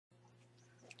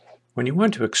When you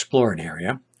want to explore an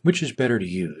area, which is better to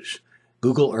use,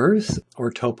 Google Earth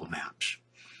or Topo Maps?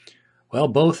 Well,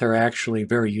 both are actually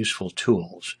very useful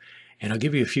tools, and I'll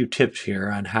give you a few tips here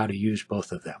on how to use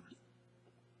both of them.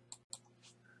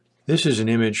 This is an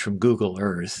image from Google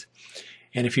Earth,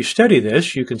 and if you study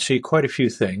this, you can see quite a few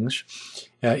things.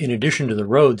 In addition to the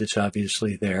road that's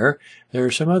obviously there, there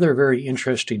are some other very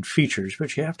interesting features,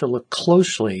 but you have to look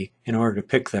closely in order to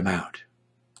pick them out.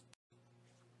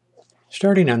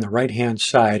 Starting on the right-hand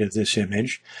side of this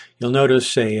image, you'll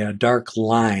notice a dark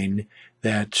line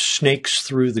that snakes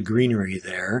through the greenery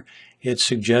there. It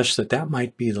suggests that that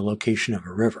might be the location of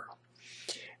a river.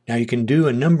 Now you can do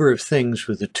a number of things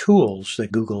with the tools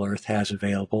that Google Earth has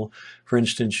available. For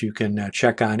instance, you can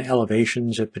check on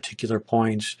elevations at particular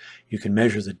points. You can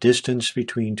measure the distance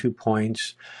between 2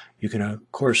 points. You can,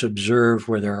 of course, observe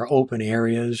where there are open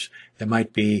areas that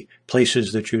might be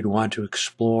places that you'd want to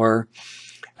explore.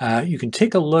 You can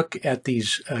take a look at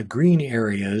these green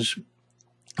areas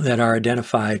that are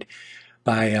identified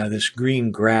by this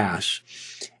green grass.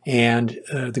 And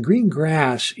the green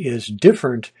grass is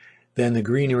different than the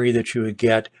greenery that you would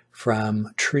get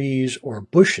from trees or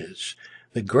bushes.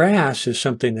 The grass is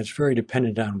something that's very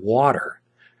dependent on water.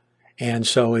 And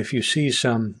so if you see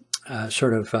some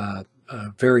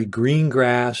very green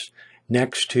grass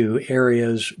next to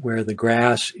areas where the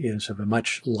grass is of a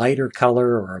much lighter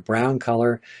color or a brown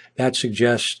color, that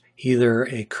suggests either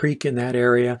a creek in that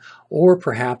area or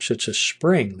perhaps it's a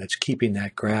spring that's keeping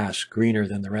that grass greener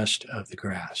than the rest of the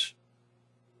grass.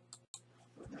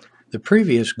 The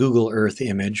previous Google Earth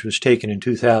image was taken in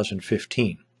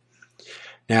 2015.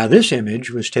 Now this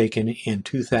image was taken in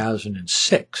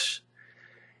 2006,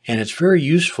 and it's very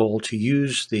useful to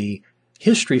use the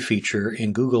history feature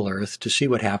in Google Earth to see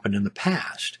what happened in the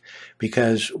past,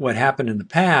 because what happened in the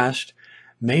past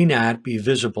may not be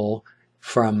visible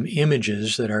from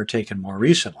images that are taken more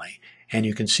recently. And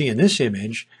you can see in this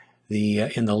image,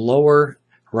 in the lower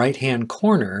right-hand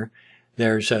corner,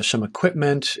 there's some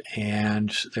equipment,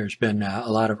 and there's been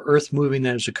a lot of earth moving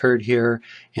that has occurred here,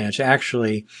 and it's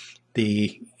actually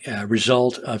the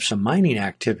result of some mining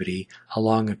activity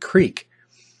along a creek.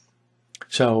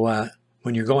 So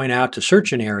when you're going out to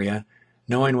search an area,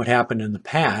 knowing what happened in the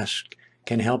past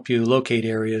can help you locate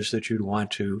areas that you'd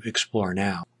want to explore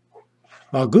now.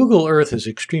 While Google Earth is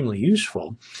extremely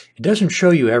useful, it doesn't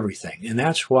show you everything, and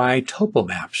that's why Topo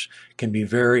Maps can be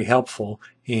very helpful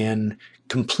in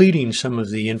completing some of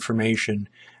the information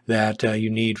that you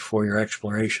need for your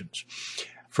explorations.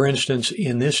 For instance,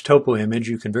 in this topo image,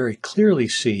 you can very clearly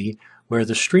see where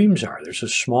the streams are. There's a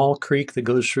small creek that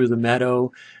goes through the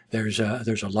meadow. There's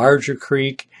a larger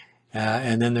creek,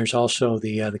 and then there's also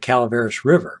the Calaveras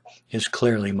River is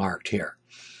clearly marked here.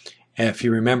 If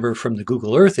you remember from the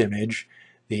Google Earth image,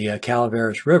 the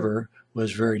Calaveras River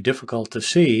was very difficult to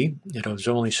see. It was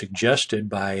only suggested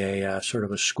by a sort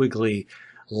of a squiggly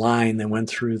line that went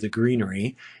through the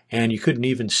greenery, and you couldn't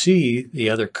even see the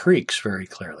other creeks very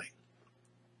clearly.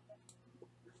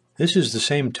 This is the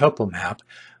same topo map,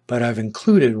 but I've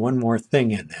included one more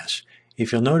thing in this.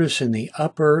 If you'll notice in the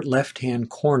upper left-hand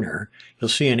corner, you'll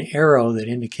see an arrow that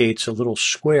indicates a little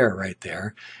square right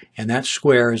there, and that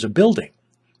square is a building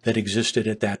that existed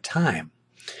at that time.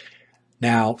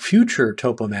 Now, future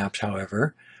topo maps,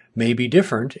 however, may be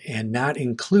different and not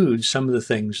include some of the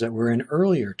things that were in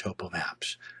earlier topo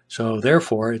maps. So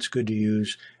therefore, it's good to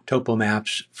use topo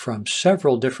maps from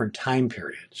several different time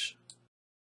periods.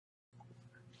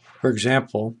 For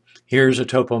example, here's a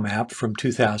topo map from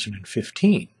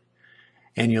 2015,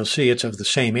 and you'll see it's of the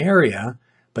same area,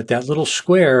 but that little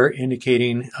square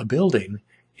indicating a building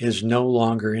is no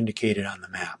longer indicated on the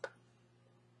map.